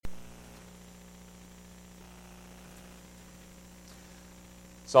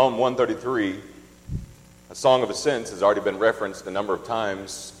Psalm 133, a song of ascents, has already been referenced a number of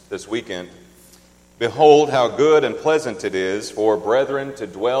times this weekend. Behold, how good and pleasant it is for brethren to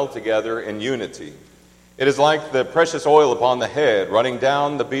dwell together in unity. It is like the precious oil upon the head, running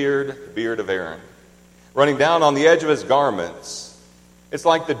down the beard of Aaron, running down on the edge of his garments. It's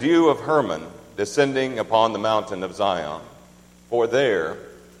like the dew of Hermon descending upon the mountain of Zion. For there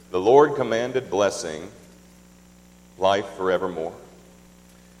the Lord commanded blessing, life forevermore.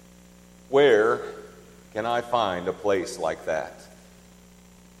 Where can I find a place like that?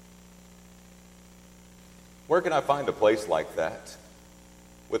 Where can I find a place like that?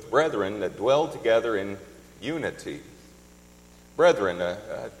 With brethren that dwell together in unity. Brethren,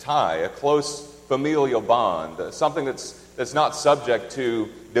 a tie, a close familial bond, something that's not subject to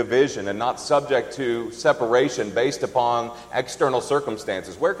division and not subject to separation based upon external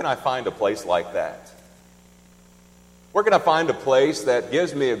circumstances. Where can I find a place like that? Where can I find a place that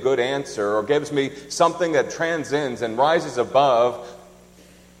gives me a good answer or gives me something that transcends and rises above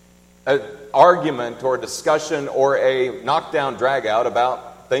an argument or a discussion or a knockdown drag-out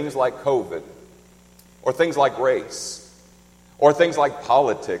about things like COVID or things like race or things like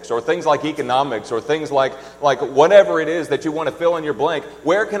politics or things like economics or things like whatever it is that you want to fill in your blank?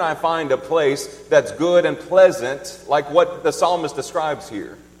 Where can I find a place that's good and pleasant like what the psalmist describes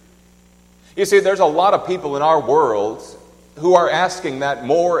here? You see, there's a lot of people in our world who are asking that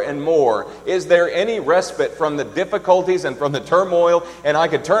more and more. Is there any respite from the difficulties and from the turmoil? And I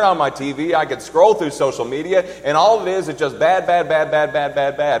could turn on my TV, I could scroll through social media, and all it is just bad, bad, bad, bad, bad,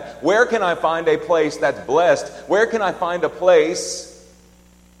 bad, bad. Where can I find a place that's blessed? Where can I find a place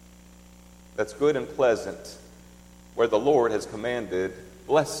that's good and pleasant, where the Lord has commanded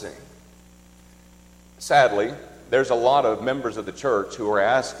blessing? Sadly, there's a lot of members of the church who are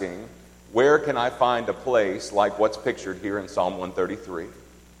asking, where can I find a place like what's pictured here in Psalm 133?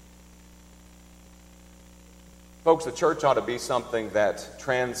 Folks, the church ought to be something that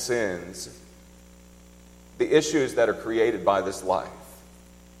transcends the issues that are created by this life.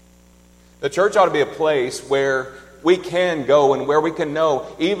 The church ought to be a place where we can go and where we can know,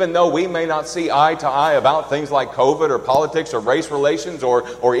 even though we may not see eye to eye about things like COVID or politics or race relations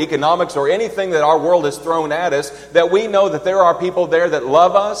or economics or anything that our world has thrown at us, that we know that there are people there that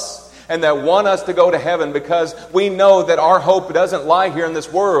love us and that want us to go to heaven, because we know that our hope doesn't lie here in this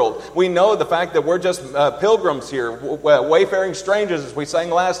world. We know the fact that we're just pilgrims here, wayfaring strangers, as we sang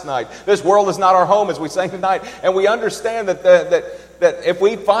last night. This world is not our home, as we sang tonight. And we understand that if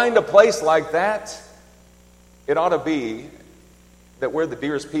we find a place like that, it ought to be that we're the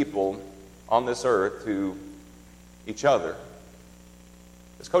dearest people on this earth to each other.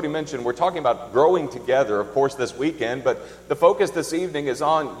 As Cody mentioned, we're talking about growing together, of course, this weekend, but the focus this evening is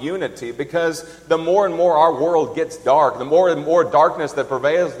on unity, because the more and more our world gets dark, the more and more darkness that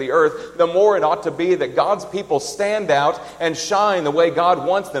prevails the earth, the more it ought to be that God's people stand out and shine the way God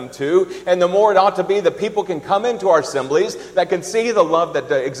wants them to, and the more it ought to be that people can come into our assemblies, that can see the love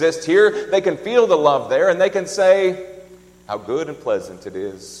that exists here, they can feel the love there, and they can say, how good and pleasant it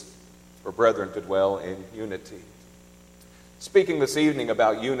is for brethren to dwell in unity. Speaking this evening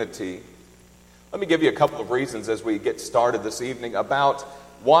about unity, let me give you a couple of reasons as we get started this evening about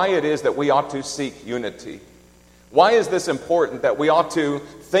why it is that we ought to seek unity. Why is this important that we ought to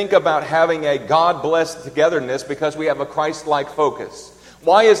think about having a God-blessed togetherness because we have a Christ-like focus?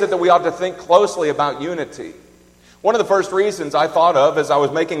 Why is it that we ought to think closely about unity? One of the first reasons I thought of as I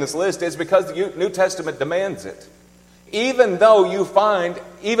was making this list is because the New Testament demands it. Even though you find,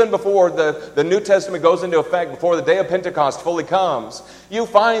 even before the New Testament goes into effect, before the day of Pentecost fully comes, you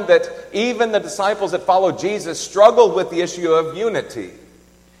find that even the disciples that followed Jesus struggled with the issue of unity.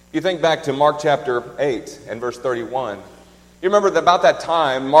 You think back to Mark chapter 8 and verse 31. You remember that about that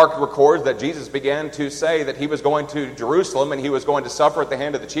time, Mark records that Jesus began to say that he was going to Jerusalem and he was going to suffer at the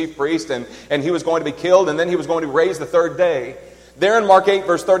hand of the chief priest and he was going to be killed and then he was going to be raised the third day. There in Mark 8,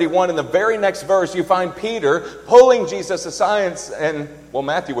 verse 31, in the very next verse, you find Peter pulling Jesus aside and,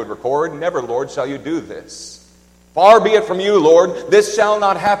 Matthew would record, never, Lord, shall you do this. Far be it from you, Lord, this shall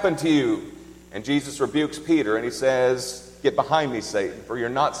not happen to you. And Jesus rebukes Peter and he says, get behind me, Satan, for you're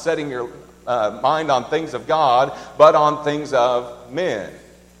not setting your mind on things of God, but on things of men.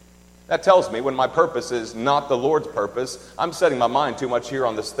 That tells me when my purpose is not the Lord's purpose, I'm setting my mind too much here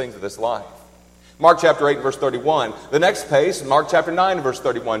on the things of this life. Mark chapter 8, verse 31. The next page, Mark chapter 9, verse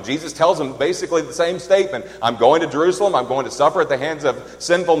 31. Jesus tells them basically the same statement. I'm going to Jerusalem, I'm going to suffer at the hands of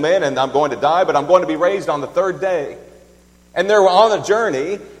sinful men, and I'm going to die, but I'm going to be raised on the third day. And they're on a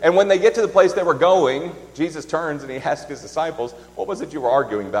journey, and when they get to the place they were going, Jesus turns and he asks his disciples, what was it you were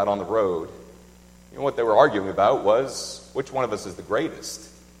arguing about on the road? You know what they were arguing about was, which one of us is the greatest?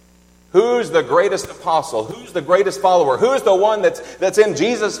 Who's the greatest apostle? Who's the greatest follower? Who's the one that's in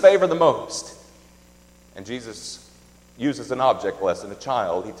Jesus' favor the most? And Jesus uses an object lesson, a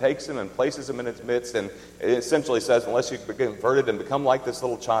child. He takes him and places him in his midst, and it essentially says, unless you be converted and become like this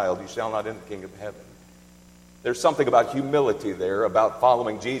little child, you shall not enter the kingdom of heaven. There's something about humility there, about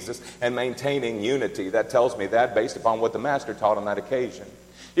following Jesus and maintaining unity. That tells me that based upon what the Master taught on that occasion.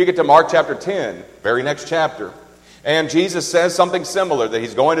 You get to Mark chapter 10, very next chapter. And Jesus says something similar, that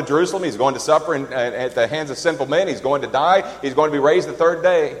he's going to Jerusalem, he's going to suffer at the hands of sinful men, he's going to die, he's going to be raised the third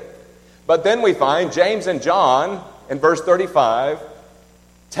day. But then we find James and John, in verse 35,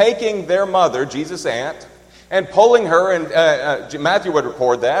 taking their mother, Jesus' aunt, and pulling her, and Matthew would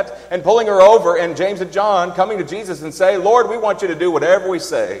record that, and pulling her over, and James and John coming to Jesus and say, Lord, we want you to do whatever we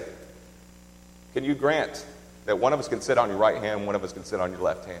say. Can you grant that one of us can sit on your right hand, one of us can sit on your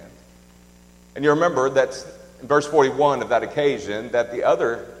left hand? And you remember that in verse 41 of that occasion, that the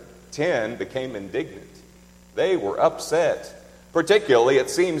other 10 became indignant. They were upset. Particularly, it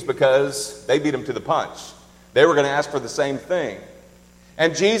seems, because they beat him to the punch. They were going to ask for the same thing.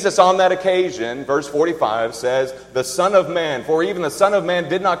 And Jesus on that occasion, verse 45 says, the Son of Man, for even the Son of Man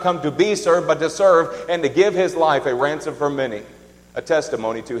did not come to be served, but to serve and to give his life a ransom for many. A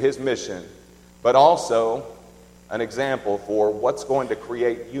testimony to his mission, but also an example for what's going to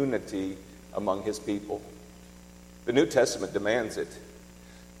create unity among his people. The New Testament demands it.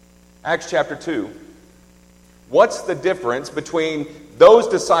 Acts chapter 2. What's the difference between those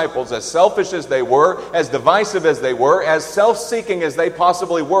disciples, as selfish as they were, as divisive as they were, as self-seeking as they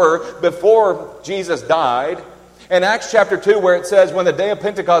possibly were before Jesus died, and Acts chapter 2, where it says, when the day of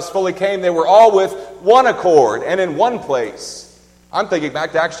Pentecost fully came, they were all with one accord and in one place. I'm thinking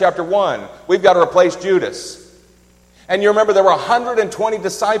back to Acts chapter 1. We've got to replace Judas. And you remember there were 120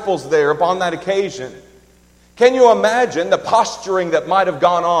 disciples there upon that occasion. Can you imagine the posturing that might have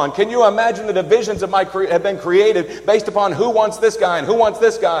gone on? Can you imagine the divisions that might have been created based upon who wants this guy and who wants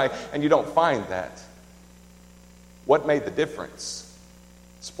this guy? And you don't find that. What made the difference?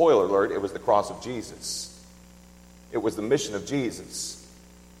 Spoiler alert, it was the cross of Jesus. It was the mission of Jesus.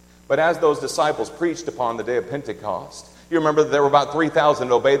 But as those disciples preached upon the day of Pentecost, you remember that there were about 3,000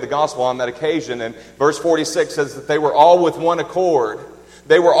 who obeyed the gospel on that occasion. And verse 46 says that they were all with one accord.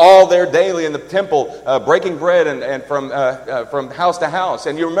 They were all there daily in the temple, breaking bread and from house to house.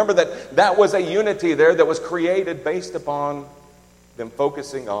 And you remember that was a unity there that was created based upon them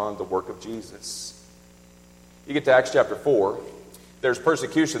focusing on the work of Jesus. You get to Acts chapter 4. There's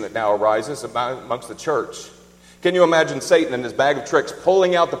persecution that now arises amongst the church. Can you imagine Satan and his bag of tricks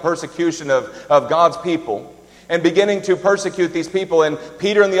pulling out the persecution of God's people and beginning to persecute these people? And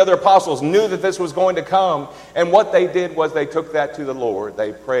Peter and the other apostles knew that this was going to come. And what they did was they took that to the Lord.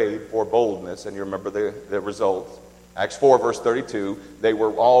 They prayed for boldness. And you remember the result. Acts 4, verse 32, they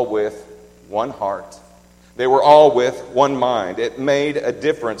were all with one heart. They were all with one mind. It made a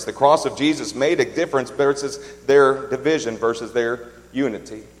difference. The cross of Jesus made a difference versus their division versus their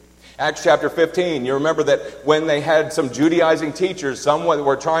unity. Acts chapter 15, you remember that when they had some Judaizing teachers, some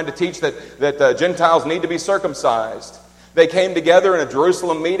were trying to teach that Gentiles need to be circumcised. They came together in a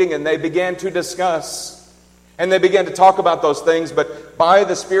Jerusalem meeting and they began to discuss. And they began to talk about those things, but by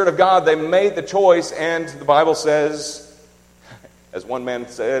the Spirit of God, they made the choice, and the Bible says, as one man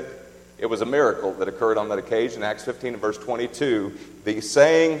said, it was a miracle that occurred on that occasion. Acts 15 and verse 22, the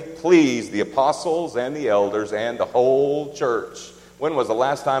saying pleased the apostles and the elders and the whole church. When was the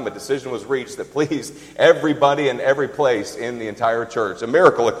last time a decision was reached that pleased everybody in every place in the entire church? A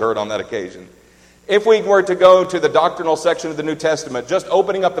miracle occurred on that occasion. If we were to go to the doctrinal section of the New Testament, just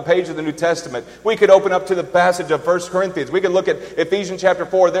opening up the page of the New Testament, we could open up to the passage of 1 Corinthians. We could look at Ephesians chapter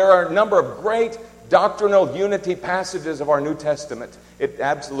 4. There are a number of great doctrinal unity passages of our New Testament. It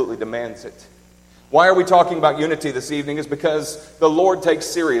absolutely demands it. Why are we talking about unity this evening? Is because the Lord takes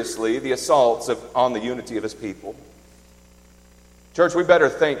seriously the assaults on the unity of His people. Church, we better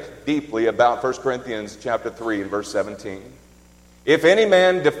think deeply about 1 Corinthians chapter 3 and verse 17. If any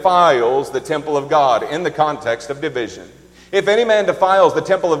man defiles the temple of God, in the context of division, if any man defiles the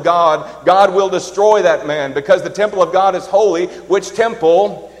temple of God, God will destroy that man, because the temple of God is holy. Which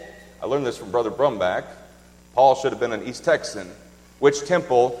temple? I learned this from Brother Brumback. Paul should have been an East Texan. Which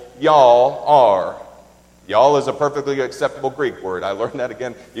temple y'all are. Y'all is a perfectly acceptable Greek word. I learned that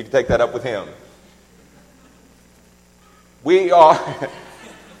again. You can take that up with him. We are,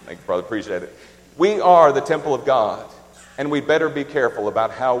 thank you, brother, appreciate it. We are the temple of God, and we better be careful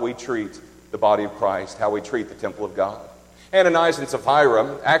about how we treat the body of Christ, how we treat the temple of God. Ananias and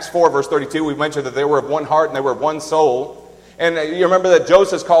Sapphira, Acts 4, verse 32, we mentioned that they were of one heart and they were of one soul. And you remember that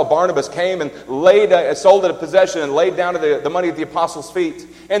Joseph called Barnabas, came and sold it a possession and laid down the money at the apostles' feet.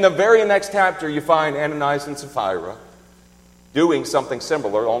 In the very next chapter, you find Ananias and Sapphira doing something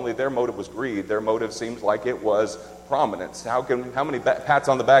similar, only their motive was greed. Their motive seems like it was prominence. How many pats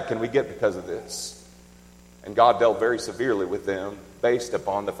on the back can we get because of this? And God dealt very severely with them based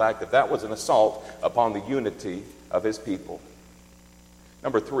upon the fact that was an assault upon the unity of his people.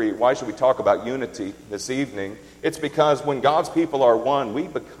 Number 3, why should we talk about unity this evening? It's because when God's people are one, we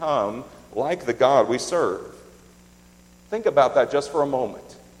become like the God we serve. Think about that just for a moment.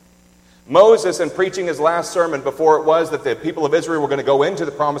 Moses, in preaching his last sermon before it was that the people of Israel were going to go into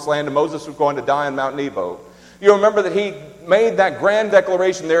the promised land and Moses was going to die on Mount Nebo. You remember that he made that grand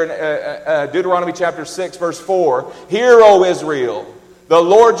declaration there in Deuteronomy chapter 6, verse 4. Hear, O Israel, the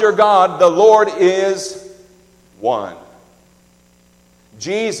Lord your God, the Lord is one.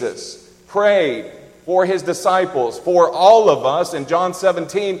 Jesus prayed for his disciples, for all of us in John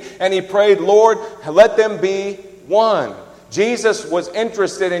 17, and he prayed, Lord, let them be one. Jesus was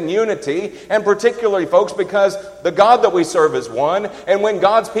interested in unity, and particularly, folks, because the God that we serve is one, and when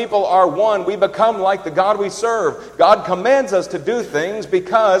God's people are one, we become like the God we serve. God commands us to do things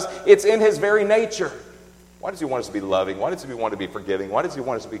because it's in his very nature. Why does he want us to be loving? Why does he want us to be forgiving? Why does he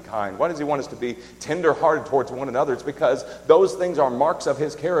want us to be kind? Why does he want us to be tender-hearted towards one another? It's because those things are marks of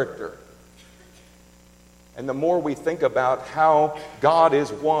his character. And the more we think about how God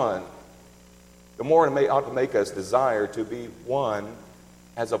is one, the more it ought to make us desire to be one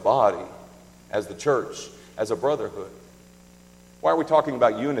as a body, as the church, as a brotherhood. Why are we talking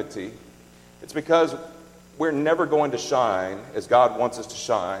about unity? It's because we're never going to shine as God wants us to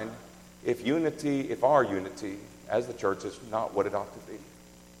shine if our unity as the church is not what it ought to be.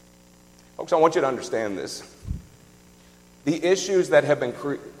 Folks, I want you to understand this. The issues that have been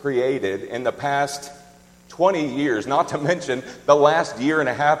created in the past 20 years, not to mention the last year and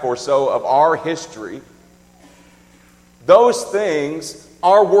a half or so of our history, those things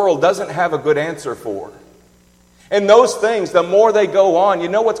our world doesn't have a good answer for. And those things, the more they go on, you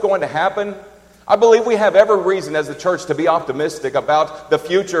know what's going to happen? I believe we have every reason as the church to be optimistic about the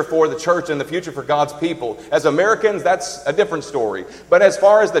future for the church and the future for God's people. As Americans, that's a different story. But as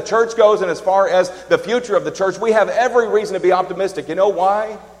far as the church goes and as far as the future of the church, we have every reason to be optimistic. You know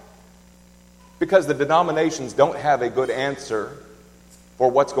why? Because the denominations don't have a good answer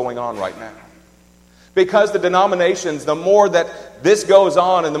for what's going on right now. Because the denominations, the more that this goes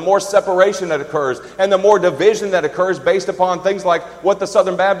on and the more separation that occurs and the more division that occurs based upon things like what the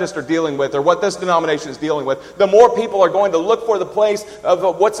Southern Baptists are dealing with or what this denomination is dealing with, the more people are going to look for the place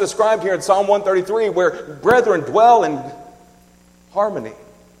of what's described here in Psalm 133 where brethren dwell in harmony.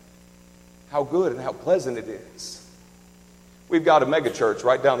 How good and how pleasant it is. We've got a megachurch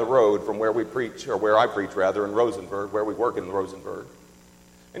right down the road from where we preach, or where I preach rather, in Rosenberg, where we work in Rosenberg.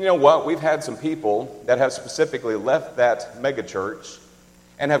 And you know what? We've had some people that have specifically left that megachurch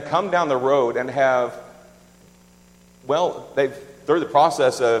and have come down the road and they've through the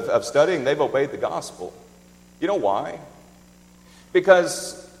process of studying, they've obeyed the gospel. You know why?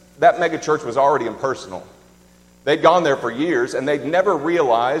 Because that megachurch was already impersonal. They'd gone there for years and they'd never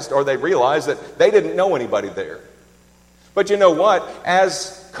realized, or they realized that they didn't know anybody there. But you know what?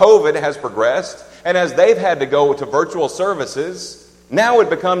 As COVID has progressed and as they've had to go to virtual services, now it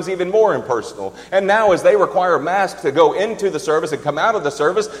becomes even more impersonal. And now as they require masks to go into the service and come out of the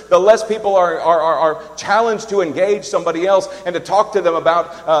service, the less people are challenged to engage somebody else and to talk to them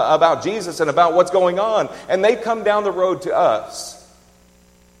about Jesus and about what's going on. And they come down the road to us.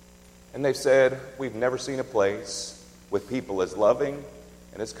 And they've said, we've never seen a place with people as loving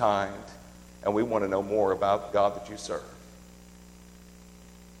and as kind. And we want to know more about the God that you serve.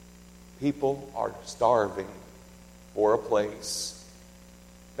 People are starving for a place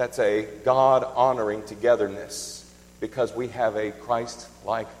that's a God-honoring togetherness because we have a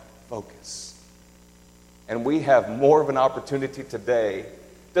Christ-like focus. And we have more of an opportunity today,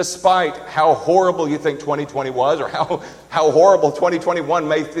 despite how horrible you think 2020 was or how horrible 2021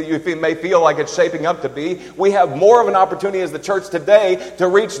 may feel like it's shaping up to be. We have more of an opportunity as the church today to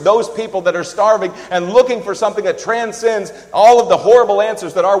reach those people that are starving and looking for something that transcends all of the horrible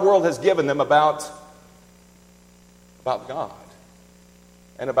answers that our world has given them about God.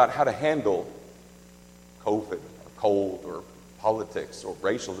 And about how to handle COVID or cold or politics or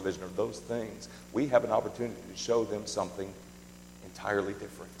racial division or those things. We have an opportunity to show them something entirely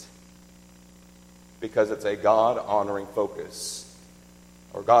different. Because it's a God-honoring focus,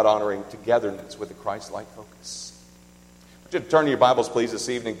 or God-honoring togetherness with a Christ-like focus. I want you to turn your Bibles, please, this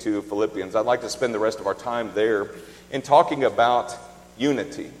evening to Philippians. I'd like to spend the rest of our time there in talking about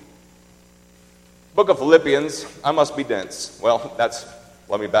unity. Book of Philippians, I must be dense. Well,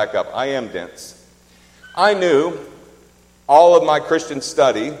 let me back up. I am dense. I knew all of my Christian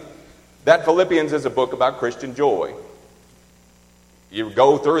study that Philippians is a book about Christian joy. You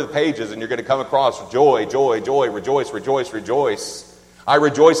go through the pages and you're going to come across joy, joy, joy, rejoice, rejoice, rejoice. I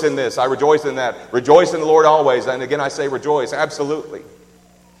rejoice in this, I rejoice in that. Rejoice in the Lord always. And again, I say rejoice, absolutely.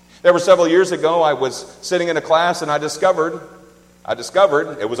 There were several years ago, I was sitting in a class and I discovered,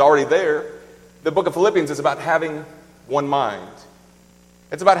 it was already there, the book of Philippians is about having one mind.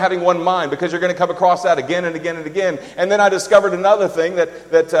 It's about having one mind, because you're going to come across that again and again and again. And then I discovered another thing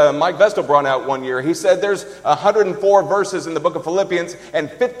that Mike Vestal brought out one year. He said there's 104 verses in the book of Philippians,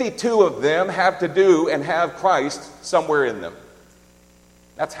 and 52 of them have to do and have Christ somewhere in them.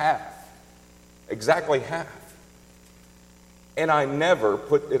 That's half. Exactly half. And I never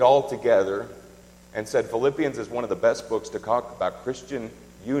put it all together and said Philippians is one of the best books to talk about Christian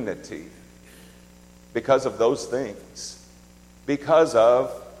unity because of those things. Because of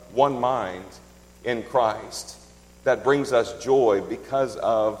one mind in Christ that brings us joy, because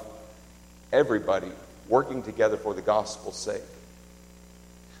of everybody working together for the gospel's sake.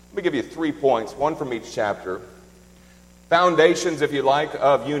 Let me give you 3 points, one from each chapter. Foundations, if you like,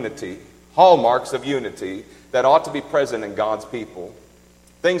 of unity. Hallmarks of unity that ought to be present in God's people.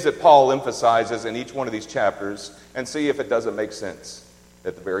 Things that Paul emphasizes in each one of these chapters, and see if it doesn't make sense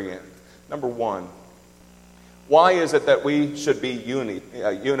at the very end. Number 1. Why is it that we should be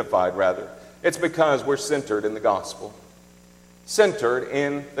unified? It's because we're centered in the gospel. Centered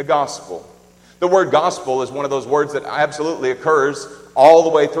in the gospel. The word gospel is one of those words that absolutely occurs all the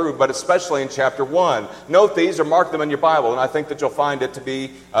way through, but especially in chapter 1. Note these or mark them in your Bible, and I think that you'll find it to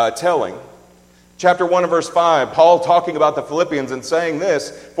be telling. Chapter 1 and verse 5, Paul talking about the Philippians and saying this,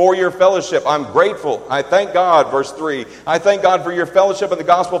 for your fellowship, I'm grateful. I thank God, verse 3, I thank God for your fellowship in the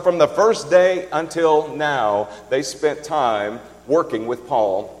gospel from the first day until now. They spent time working with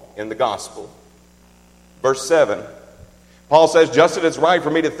Paul in the gospel. Verse 7, Paul says, just as it's right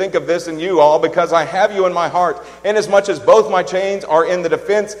for me to think of this in you all, because I have you in my heart, inasmuch as both my chains are in the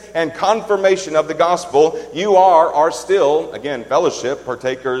defense and confirmation of the gospel, you are still, again, fellowship,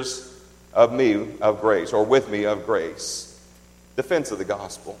 partakers of me of grace, or with me of grace. Defense of the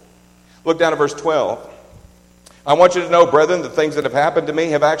gospel. Look down at verse 12. I want you to know, brethren, the things that have happened to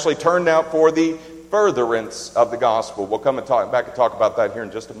me have actually turned out for the furtherance of the gospel. We'll come and talk about that here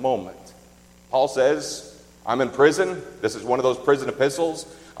in just a moment. Paul says, I'm in prison. This is one of those prison epistles.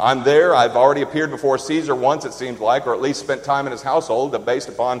 I'm there. I've already appeared before Caesar once, it seems like, or at least spent time in his household, based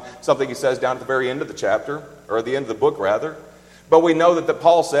upon something he says down at the very end of the chapter, or at the end of the book, rather. But we know that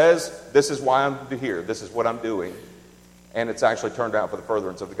Paul says, this is why I'm here. This is what I'm doing. And it's actually turned out for the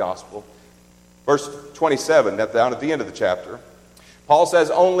furtherance of the gospel. Verse 27, down at the end of the chapter, Paul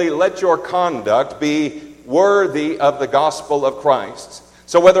says, only let your conduct be worthy of the gospel of Christ.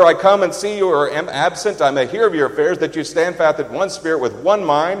 So whether I come and see you or am absent, I may hear of your affairs, that you stand fast in one spirit with one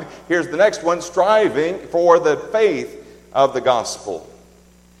mind. Here's the next one, striving for the faith of the gospel.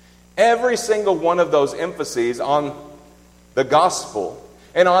 Every single one of those emphases on the gospel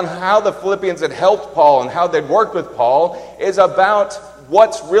and on how the Philippians had helped Paul and how they'd worked with Paul is about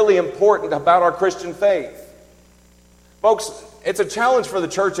what's really important about our Christian faith. Folks, it's a challenge for the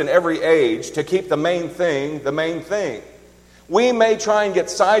church in every age to keep the main thing the main thing. We may try and get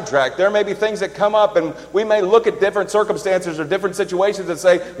sidetracked. There may be things that come up, and we may look at different circumstances or different situations and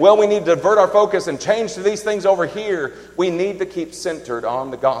say, well, we need to divert our focus and change to these things over here. We need to keep centered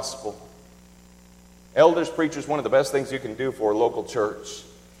on the gospel. Elders, preachers, one of the best things you can do for a local church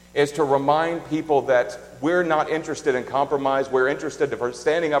is to remind people that we're not interested in compromise. We're interested in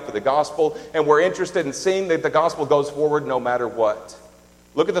standing up for the gospel, and we're interested in seeing that the gospel goes forward no matter what.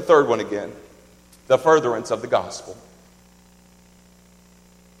 Look at the third one again, the furtherance of the gospel.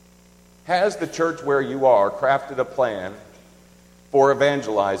 Has the church where you are crafted a plan for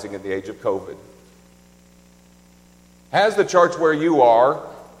evangelizing in the age of COVID? Has the church where you are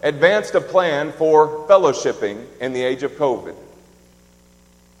advanced a plan for fellowshipping in the age of COVID?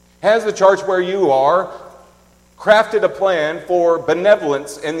 Has the church where you are crafted a plan for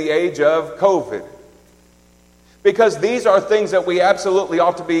benevolence in the age of COVID? Because these are things that we absolutely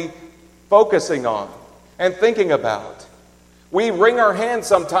ought to be focusing on and thinking about. We wring our hands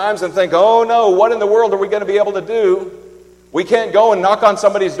sometimes and think, oh no, what in the world are we going to be able to do? We can't go and knock on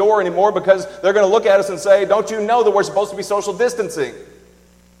somebody's door anymore because they're going to look at us and say, don't you know that we're supposed to be social distancing?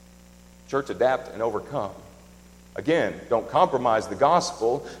 Church, adapt and overcome. Again, don't compromise the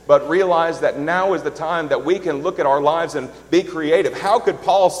gospel, but realize that now is the time that we can look at our lives and be creative. How could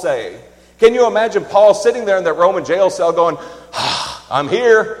Paul say? Can you imagine Paul sitting there in that Roman jail cell going, I'm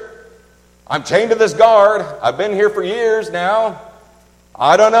here. I'm chained to this guard. I've been here for years now.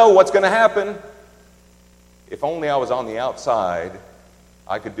 I don't know what's going to happen. If only I was on the outside,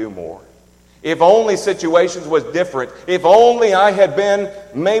 I could do more. If only situations was different. If only I had been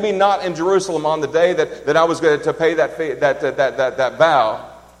maybe not in Jerusalem on the day that I was going to pay that vow.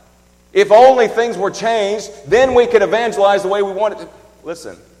 If only things were changed, then we could evangelize the way we wanted to.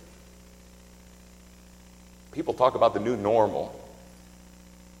 Listen, people talk about the new normal.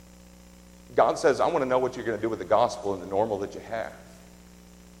 God says, I want to know what you're going to do with the gospel and the normal that you have.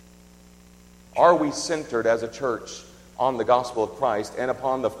 Are we centered as a church on the gospel of Christ and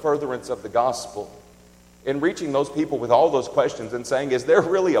upon the furtherance of the gospel in reaching those people with all those questions and saying, is there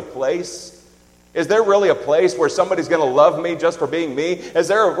really a place? Is there really a place where somebody's going to love me just for being me? Is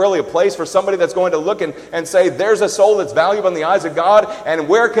there really a place for somebody that's going to look and say, there's a soul that's valuable in the eyes of God, and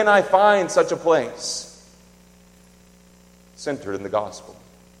where can I find such a place? Centered in the gospel.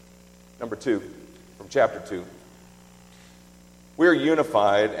 Number 2, from chapter 2. We're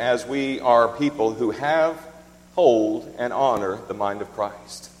unified as we are people who have, hold, and honor the mind of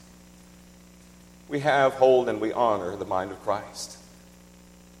Christ. We have, hold, and we honor the mind of Christ.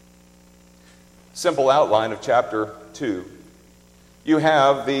 Simple outline of chapter 2. You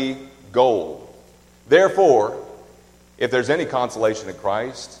have the goal. Therefore, if there's any consolation in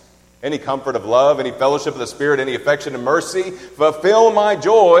Christ, any comfort of love, any fellowship of the Spirit, any affection and mercy, fulfill my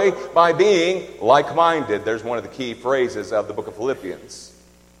joy by being like-minded. There's one of the key phrases of the book of Philippians.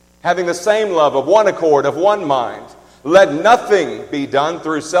 Having the same love, of one accord, of one mind. Let nothing be done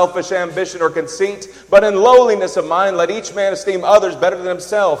through selfish ambition or conceit, but in lowliness of mind let each man esteem others better than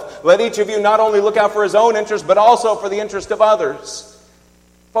himself. Let each of you not only look out for his own interest, but also for the interest of others.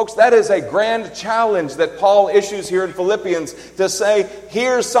 Folks, that is a grand challenge that Paul issues here in Philippians to say,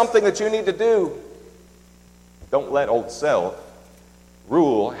 here's something that you need to do. Don't let old self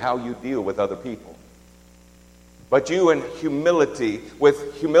rule how you deal with other people. But you in humility,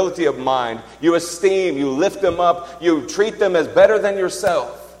 with humility of mind, you esteem, you lift them up, you treat them as better than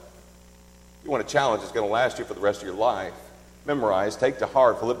yourself. You want a challenge that's going to last you for the rest of your life. Memorize, take to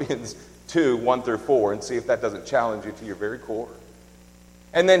heart Philippians 2, 1 through 4, and see if that doesn't challenge you to your very core.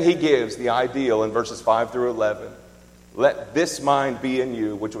 And then he gives the ideal in verses 5 through 11. Let this mind be in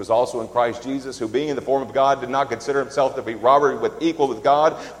you, which was also in Christ Jesus, who being in the form of God did not consider himself to be robbery with equal with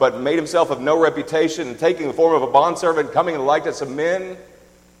God, but made himself of no reputation, and taking the form of a bondservant, coming in the likeness of men,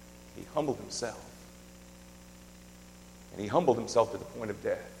 he humbled himself. And he humbled himself to the point of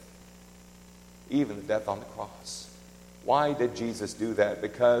death, even the death on the cross. Why did Jesus do that?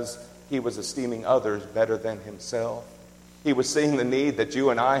 Because he was esteeming others better than himself. He was seeing the need that you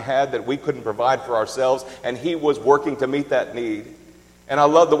and I had that we couldn't provide for ourselves, and he was working to meet that need. And I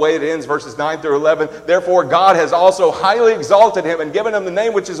love the way it ends, verses 9 through 11. Therefore, God has also highly exalted him and given him the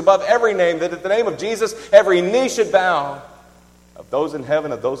name which is above every name, that at the name of Jesus every knee should bow, of those in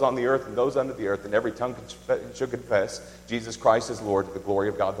heaven, of those on the earth, and those under the earth, and every tongue should confess Jesus Christ is Lord, to the glory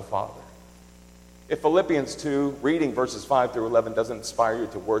of God the Father. If Philippians 2, reading verses 5 through 11, doesn't inspire you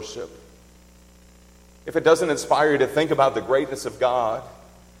to worship, if it doesn't inspire you to think about the greatness of God,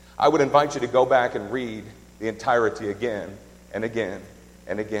 I would invite you to go back and read the entirety again and again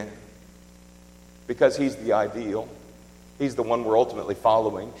and again. Because he's the ideal. He's the one we're ultimately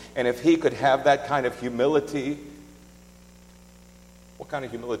following. And if he could have that kind of humility, what kind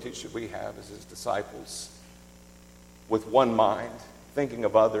of humility should we have as his disciples? With one mind, thinking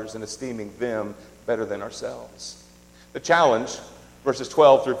of others and esteeming them better than ourselves. The challenge, verses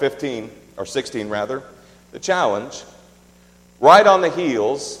 12 through 15, or 16 rather, the challenge, right on the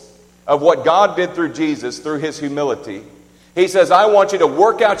heels of what God did through Jesus, through his humility. He says, I want you to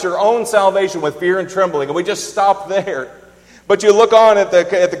work out your own salvation with fear and trembling. And we just stop there. But you look on at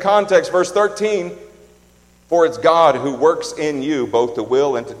the context, verse 13, for it's God who works in you both to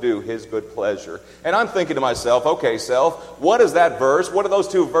will and to do his good pleasure. And I'm thinking to myself, okay, self, what does that verse, what do those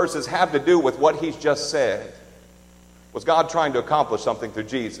two verses have to do with what he's just said? Was God trying to accomplish something through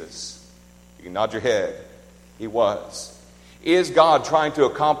Jesus? You can nod your head. He was. Is God trying to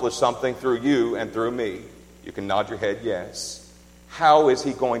accomplish something through you and through me? You can nod your head, yes. How is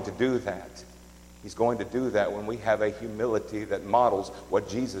he going to do that? He's going to do that when we have a humility that models what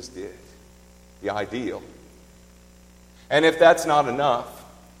Jesus did, the ideal. And if that's not enough,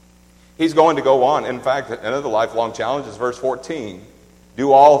 he's going to go on. In fact, another lifelong challenge is verse 14.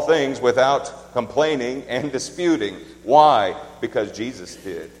 Do all things without complaining and disputing. Why? Because Jesus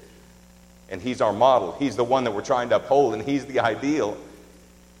did. And he's our model. He's the one that we're trying to uphold, and he's the ideal.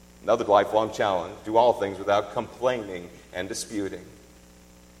 Another lifelong challenge. Do all things without complaining and disputing.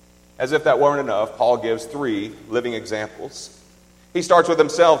 As if that weren't enough, Paul gives 3 living examples. He starts with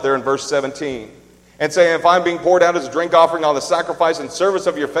himself there in verse 17 and saying, if I'm being poured out as a drink offering on the sacrifice and service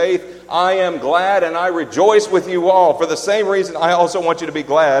of your faith, I am glad and I rejoice with you all. For the same reason, I also want you to be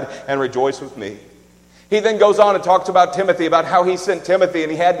glad and rejoice with me. He then goes on and talks about Timothy, about how he sent Timothy,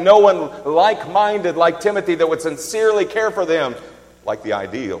 and he had no one like-minded like Timothy that would sincerely care for them, like the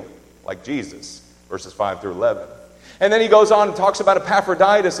ideal, like Jesus, verses 5 through 11. And then he goes on and talks about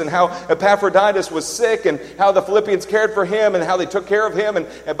Epaphroditus and how Epaphroditus was sick and how the Philippians cared for him and how they took care of him,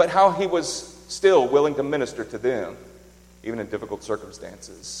 but how he was still willing to minister to them, even in difficult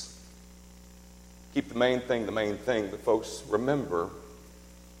circumstances. Keep the main thing, but folks, remember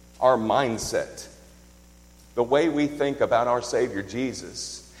our mindset. The way we think about our Savior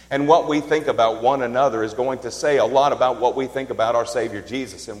Jesus and what we think about one another is going to say a lot about what we think about our Savior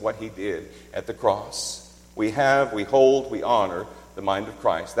Jesus and what He did at the cross. We hold, we honor the mind of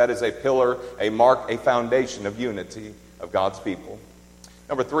Christ. That is a pillar, a mark, a foundation of unity of God's people.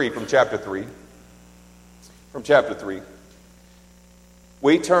 Number 3, from chapter 3. From chapter 3.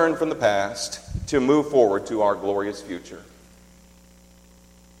 We turn from the past to move forward to our glorious future.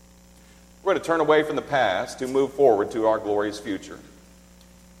 We're going to turn away from the past to move forward to our glorious future.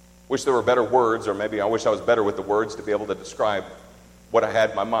 Wish there were better words, or maybe I wish I was better with the words to be able to describe what I had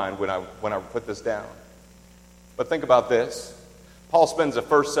in my mind when I put this down. But think about this. Paul spends the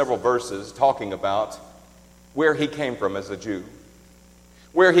first several verses talking about where he came from as a Jew.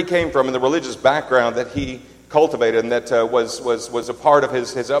 Where he came from and the religious background that he cultivated and that was a part of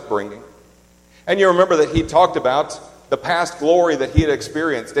his upbringing. And you remember that he talked about the past glory that he had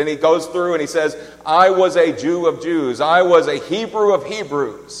experienced. And he goes through and he says, I was a Jew of Jews. I was a Hebrew of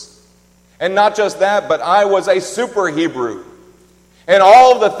Hebrews. And not just that, but I was a super Hebrew. And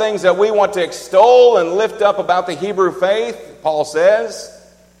all of the things that we want to extol and lift up about the Hebrew faith, Paul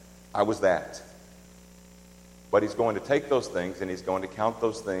says, I was that. But he's going to take those things and he's going to count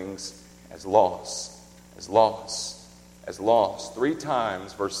those things as loss. As loss. As loss. 3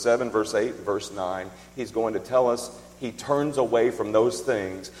 times, verse 7, verse 8, verse 9, he's going to tell us he turns away from those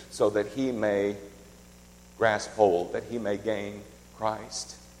things so that he may grasp hold, that he may gain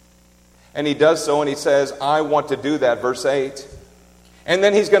Christ. And he does so and he says, I want to do that, verse 8. And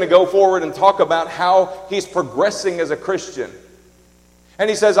then he's going to go forward and talk about how he's progressing as a Christian. And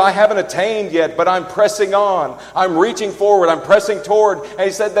he says, I haven't attained yet, but I'm pressing on. I'm reaching forward. I'm pressing toward. And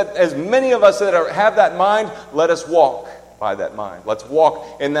he said that as many of us that have that mind, let us walk by that mind. Let's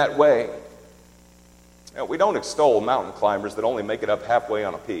walk in that way. Now, we don't extol mountain climbers that only make it up halfway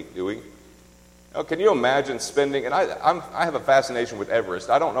on a peak, do we? Now, can you imagine spending, and I have a fascination with Everest.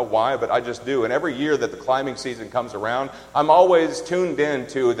 I don't know why, but I just do. And every year that the climbing season comes around, I'm always tuned in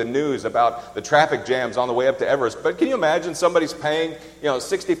to the news about the traffic jams on the way up to Everest. But can you imagine somebody's paying,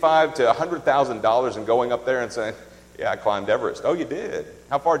 $65,000 to $100,000 and going up there and saying, yeah, I climbed Everest. Oh, you did?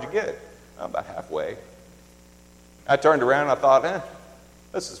 How far did you get? Oh, about halfway. I turned around and I thought,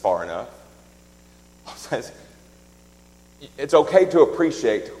 this is far enough. It's okay to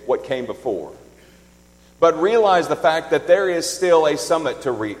appreciate what came before. But realize the fact that there is still a summit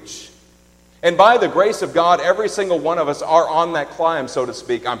to reach. And by the grace of God, every single one of us are on that climb, so to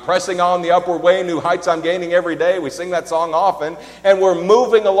speak. I'm pressing on the upward way, new heights I'm gaining every day. We sing that song often. And we're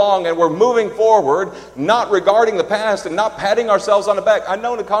moving along and we're moving forward, not regarding the past and not patting ourselves on the back. I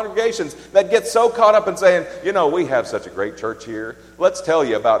know the congregations that get so caught up in saying, we have such a great church here. Let's tell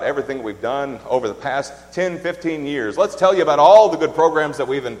you about everything we've done over the past 10, 15 years. Let's tell you about all the good programs that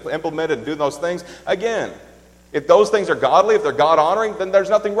we've implemented and do those things. Again, if those things are godly, if they're God-honoring, then there's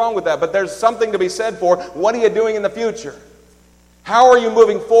nothing wrong with that. But there's something to be said for, what are you doing in the future? How are you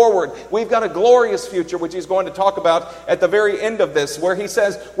moving forward? We've got a glorious future, which he's going to talk about at the very end of this, where he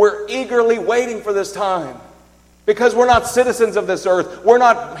says, we're eagerly waiting for this time. Because we're not citizens of this earth. We're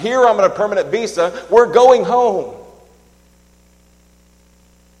not here on a permanent visa. We're going home.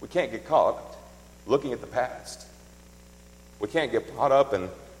 We can't get caught looking at the past. We can't get caught up in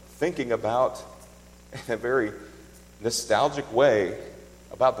thinking about, in a very nostalgic way,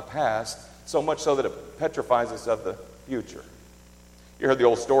 about the past, so much so that it petrifies us of the future. You heard the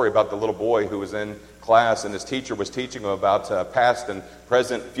old story about the little boy who was in class and his teacher was teaching him about past and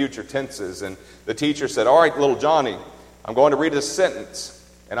present, future tenses. And the teacher said, all right, little Johnny, I'm going to read this sentence.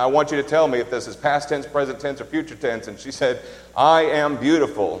 And I want you to tell me if this is past tense, present tense, or future tense. And she said, I am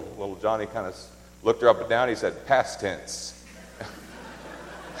beautiful. Little Johnny kind of looked her up and down. He said, past tense.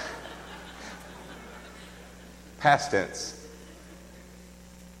 Past tense.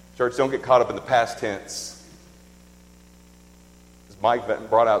 Church, don't get caught up in the past tense. As Mike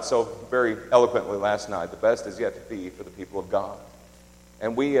brought out so very eloquently last night, the best is yet to be for the people of God.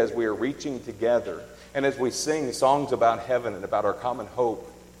 And we, as we are reaching together, and as we sing songs about heaven and about our common hope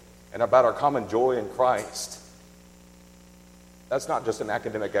and about our common joy in Christ, that's not just an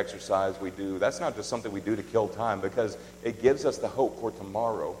academic exercise we do. That's not just something we do to kill time, because it gives us the hope for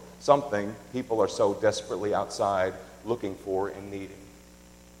tomorrow, something people are so desperately outside looking for and needing.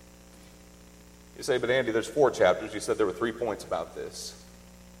 You say, but Andy, there's 4 chapters. You said there were 3 points about this.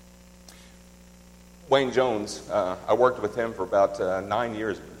 Wayne Jones, I worked with him for about 9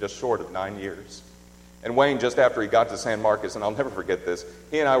 years, just short of 9 years. And Wayne, just after he got to San Marcos, and I'll never forget this,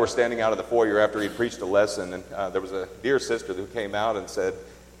 he and I were standing out of the foyer after he preached a lesson, and there was a dear sister who came out and said,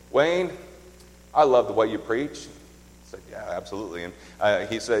 Wayne, I love the way you preach. I said, yeah, absolutely. And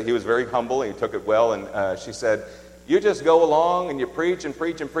he said he was very humble, and he took it well, and she said, you just go along and you preach and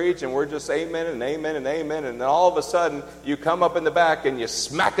preach and preach, and we're just amen and amen and amen, and then all of a sudden you come up in the back and you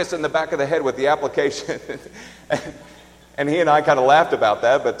smack us in the back of the head with the application. And he and I kind of laughed about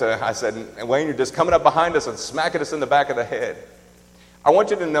that, but I said, Wayne, you're just coming up behind us and smacking us in the back of the head. I want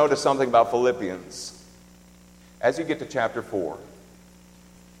you to notice something about Philippians as you get to chapter 4.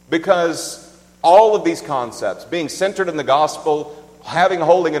 Because all of these concepts, being centered in the gospel, having,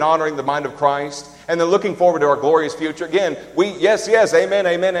 holding, and honoring the mind of Christ, and then looking forward to our glorious future. Again, yes, amen,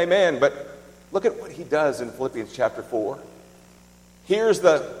 amen, amen. But look at what he does in Philippians chapter 4. Here's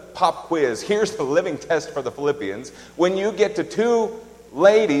the pop quiz. Here's the living test for the Philippians. When you get to 2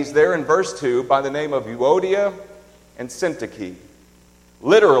 ladies there in verse 2 by the name of Euodia and Syntyche.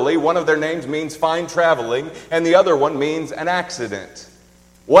 Literally, one of their names means fine traveling, and the other one means an accident.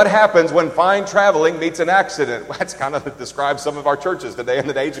 What happens when fine traveling meets an accident? That's kind of describes some of our churches today in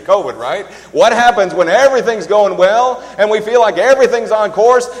the age of COVID, right? What happens when everything's going well and we feel like everything's on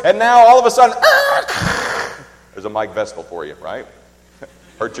course, and now all of a sudden, there's a Mike Vestal for you, right?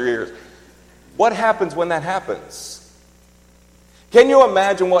 Hurt your ears. What happens when that happens? Can you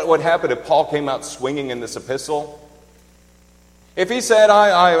imagine what would happen if Paul came out swinging in this epistle? If he said,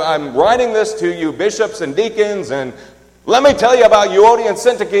 I'm writing this to you bishops and deacons, and let me tell you about Euodia and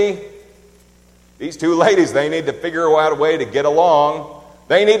Syntyche. These 2 ladies, they need to figure out a way to get along.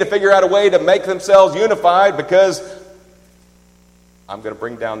 They need to figure out a way to make themselves unified, because I'm going to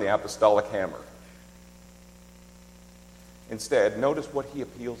bring down the apostolic hammer. Instead, notice what he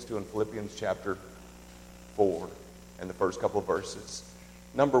appeals to in Philippians chapter 4 and the first couple of verses.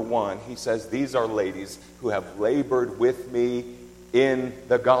 Number 1, he says, these are ladies who have labored with me in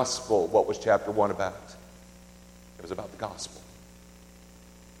the gospel. What was chapter 1 about? It was about the gospel.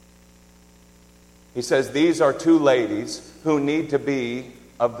 He says, these are 2 ladies who need to be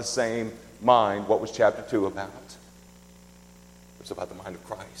of the same mind. What was chapter 2 about? It was about the mind of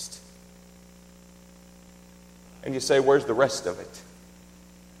Christ. And you say, where's the rest of it?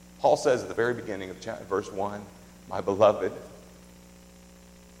 Paul says at the very beginning of verse 1, my beloved,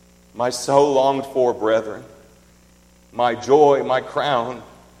 my so longed for brethren, my joy, my crown,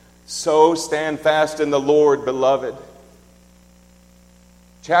 so stand fast in the Lord, beloved.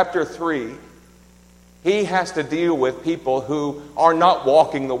 Chapter 3, he has to deal with people who are not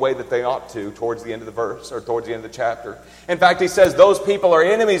walking the way that they ought to towards the end of the verse or towards the end of the chapter. In fact, he says those people are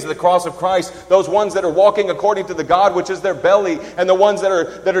enemies of the cross of Christ, those ones that are walking according to the God which is their belly, and the ones that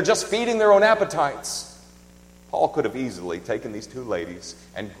are just feeding their own appetites. Paul could have easily taken these 2 ladies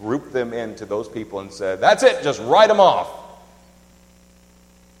and grouped them into those people and said, that's it, just write them off.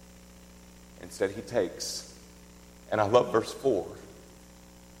 Instead, he takes, and I love verse 4.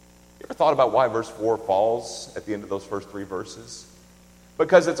 You ever thought about why verse 4 falls at the end of those first 3 verses?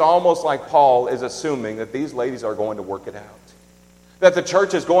 Because it's almost like Paul is assuming that these ladies are going to work it out. That the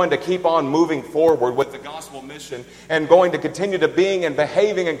church is going to keep on moving forward with the gospel mission and going to continue to being and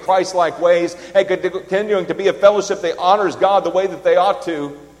behaving in Christ-like ways and continuing to be a fellowship that honors God the way that they ought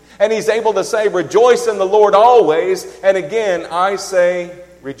to. And he's able to say, rejoice in the Lord always. And again, I say,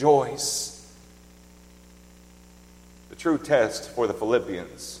 rejoice. The true test for the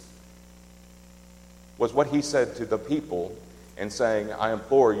Philippians was what he said to the people in saying, I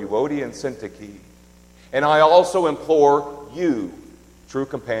implore Euodia and Syntyche, and I also implore you, true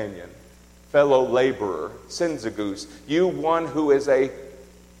companion, fellow laborer, Synzygus, you one who is a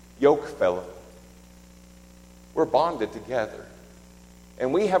yoke fellow. We're bonded together.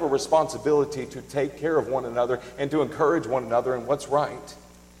 And we have a responsibility to take care of one another and to encourage one another in what's right.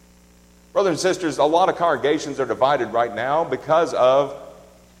 Brothers and sisters, a lot of congregations are divided right now because of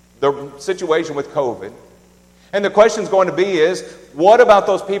the situation with COVID. And the question is going to be is, what about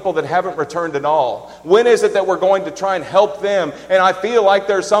those people that haven't returned at all? When is it that we're going to try and help them? And I feel like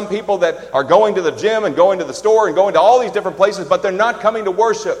there's some people that are going to the gym and going to the store and going to all these different places, but they're not coming to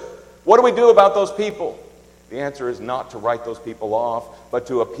worship. What do we do about those people? The answer is not to write those people off, but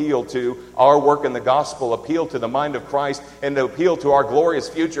to appeal to our work in the gospel, appeal to the mind of Christ, and to appeal to our glorious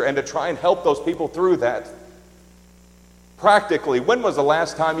future, and to try and help those people through that. Practically, when was the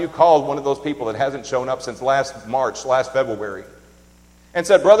last time you called one of those people that hasn't shown up since last March, last February, and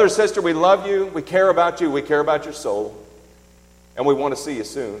said, brother, sister, we love you, we care about you, we care about your soul, and we want to see you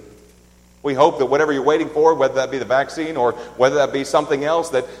soon. We hope that whatever you're waiting for, whether that be the vaccine or whether that be something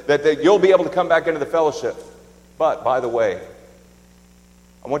else, that you'll be able to come back into the fellowship. But, by the way,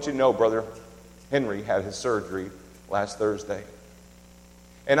 I want you to know, Brother Henry had his surgery last Thursday.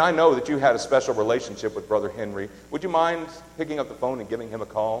 And I know that you had a special relationship with Brother Henry. Would you mind picking up the phone and giving him a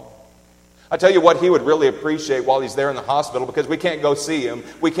call? I tell you what he would really appreciate while he's there in the hospital, because we can't go see him.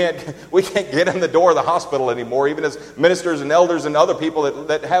 We can't get in the door of the hospital anymore, even as ministers and elders and other people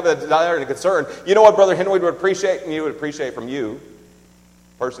that have a desire and a concern. You know what Brother Henry would appreciate? And you would appreciate from you,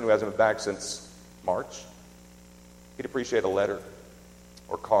 a person who hasn't been back since March. He'd appreciate a letter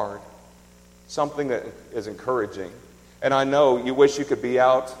or card, something that is encouraging. And I know you wish you could be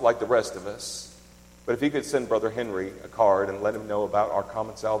out like the rest of us, but if you could send Brother Henry a card and let him know about our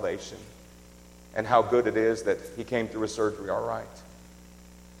common salvation and how good it is that he came through his surgery all right.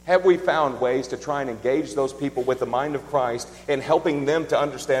 Have we found ways to try and engage those people with the mind of Christ and helping them to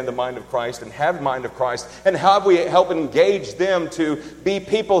understand the mind of Christ and have the mind of Christ? And how have we helped engage them to be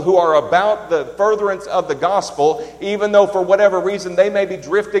people who are about the furtherance of the gospel, even though for whatever reason they may be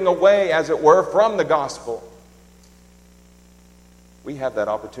drifting away, as it were, from the gospel? We have that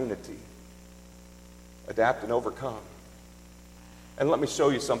opportunity. Adapt and overcome. And let me show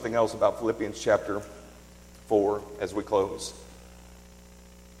you something else about Philippians chapter 4 as we close.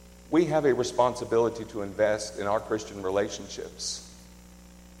 We have a responsibility to invest in our Christian relationships.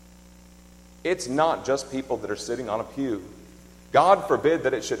 It's not just people that are sitting on a pew. God forbid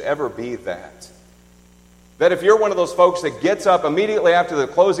that it should ever be that. That if you're one of those folks that gets up immediately after the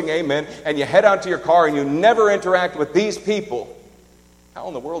closing amen and you head out to your car and you never interact with these people, how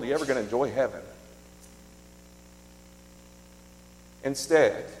in the world are you ever going to enjoy heaven?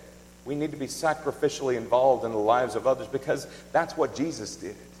 Instead, we need to be sacrificially involved in the lives of others, because that's what Jesus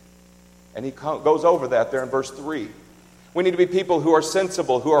did. And he goes over that there in verse 3. We need to be people who are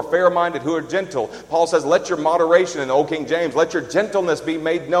sensible, who are fair-minded, who are gentle. Paul says, let your moderation, in Old King James, let your gentleness be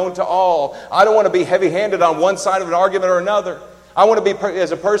made known to all. I don't want to be heavy-handed on one side of an argument or another. I want to be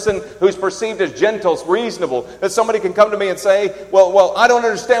as a person who's perceived as gentle, reasonable, that somebody can come to me and say, well, I don't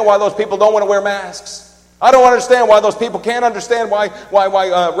understand why those people don't want to wear masks. I don't understand why those people can't understand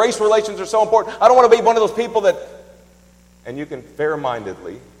why race relations are so important. I don't want to be one of those people that... And you can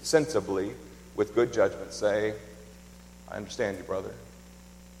fair-mindedly, sensibly, with good judgment say, I understand you, brother.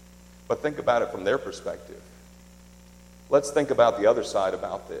 But think about it from their perspective. Let's think about the other side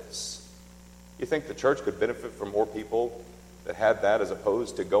about this. You think the church could benefit from more people that had that, as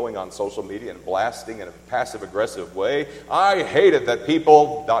opposed to going on social media and blasting in a passive-aggressive way? I hated that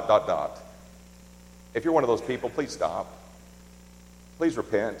people... ... If you're one of those people, please stop. Please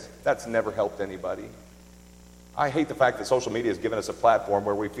repent. That's never helped anybody. I hate the fact that social media has given us a platform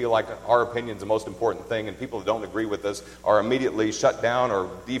where we feel like our opinion is the most important thing, and people that don't agree with us are immediately shut down or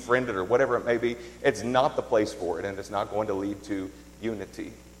defriended or whatever it may be. It's not the place for it, and it's not going to lead to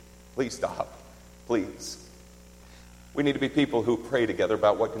unity. Please stop. Please. We need to be people who pray together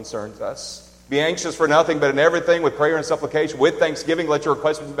about what concerns us. Be anxious for nothing, but in everything with prayer and supplication, with thanksgiving, let your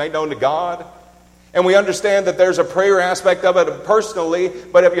requests be made known to God. And we understand that there's a prayer aspect of it personally,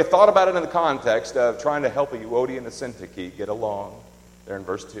 but have you thought about it in the context of trying to help a Euodia and a Syntyche get along? There in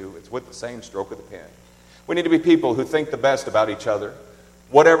verse 2, it's with the same stroke of the pen. We need to be people who think the best about each other.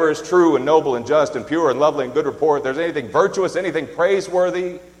 Whatever is true and noble and just and pure and lovely and good report, if there's anything virtuous, anything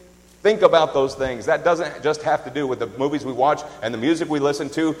praiseworthy, think about those things. That doesn't just have to do with the movies we watch and the music we listen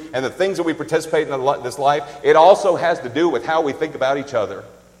to and the things that we participate in this life. It also has to do with how we think about each other.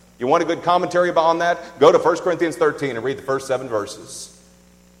 You want a good commentary on that? Go to 1 Corinthians 13 and read the first 7 verses.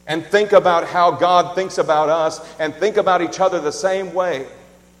 And think about how God thinks about us, and think about each other the same way.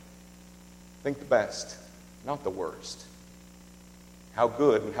 Think the best, not the worst. How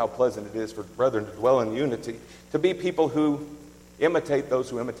good and how pleasant it is for brethren to dwell in unity, to be people who imitate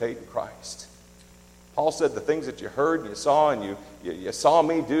those who imitate in Christ. Paul said the things that you heard and you saw and you saw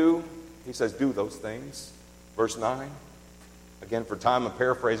me do, he says, do those things. Verse 9. Again, for time I'm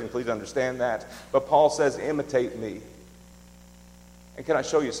paraphrasing, please understand that. But Paul says, imitate me. And can I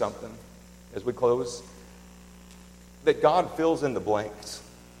show you something as we close? That God fills in the blanks.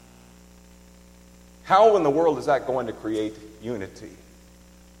 How in the world is that going to create unity?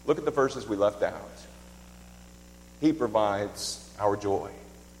 Look at the verses we left out. He provides our joy.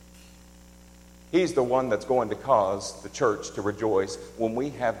 He's the one that's going to cause the church to rejoice when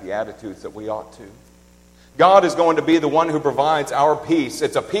we have the attitudes that we ought to. God is going to be the one who provides our peace.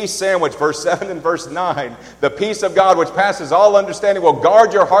 It's a peace sandwich, verse 7 and verse 9. The peace of God, which passes all understanding, will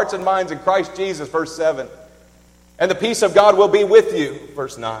guard your hearts and minds in Christ Jesus, verse 7. And the peace of God will be with you,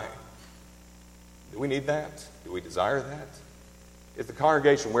 verse 9. Do we need that? Do we desire that? Is the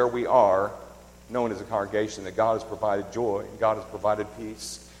congregation where we are known as a congregation that God has provided joy, God has provided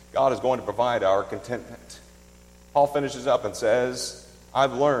peace, God is going to provide our contentment? Paul finishes up and says,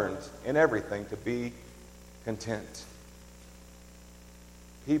 I've learned in everything to be content.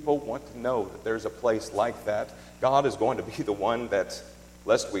 People want to know that there's a place like that. God is going to be the one that,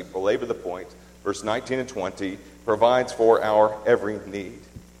 lest we belabor the point, verse 19 and 20, provides for our every need.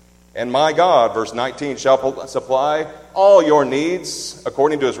 And my God, verse 19, shall supply all your needs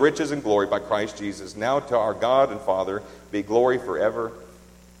according to his riches and glory by Christ Jesus. Now to our God and Father be glory forever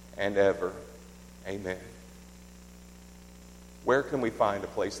and ever. Amen. Where can we find a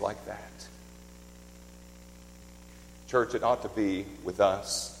place like that? Church, it ought to be with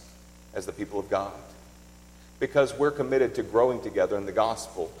us as the people of God. Because we're committed to growing together in the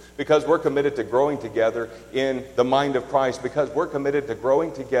gospel. Because we're committed to growing together in the mind of Christ. Because we're committed to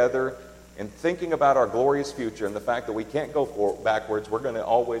growing together in thinking about our glorious future and the fact that we can't go backwards, we're going to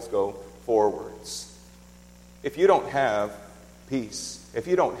always go forwards. If you don't have peace, if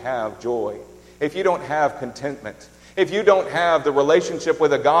you don't have joy, if you don't have contentment, if you don't have the relationship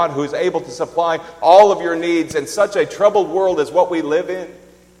with a God who's able to supply all of your needs in such a troubled world as what we live in,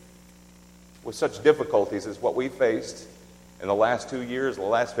 with such difficulties as what we faced in the last 2 years, the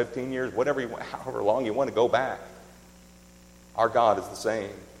last 15 years, however long you want to go back, our God is the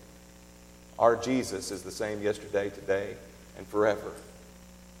same. Our Jesus is the same yesterday, today, and forever.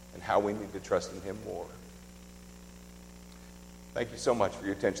 And how we need to trust in him more. Thank you so much for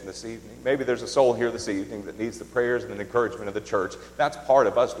your attention this evening. Maybe there's a soul here this evening that needs the prayers and the encouragement of the church. That's part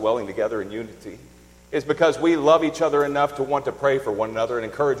of us dwelling together in unity. It's because we love each other enough to want to pray for one another and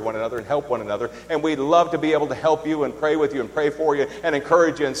encourage one another and help one another. And we'd love to be able to help you and pray with you and pray for you and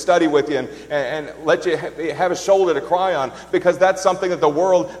encourage you and study with you and let you have a shoulder to cry on, because that's something that the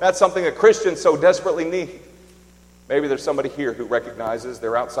world, that's something that Christians so desperately need. Maybe there's somebody here who recognizes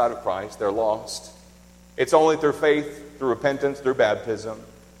they're outside of Christ, they're lost. It's only through faith, through repentance, through baptism,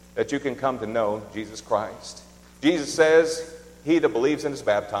 that you can come to know Jesus Christ. Jesus says, he that believes and is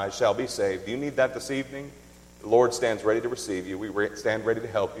baptized shall be saved. Do you need that this evening? The Lord stands ready to receive you. We stand ready to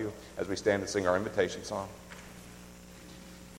help you as we stand and sing our invitation song.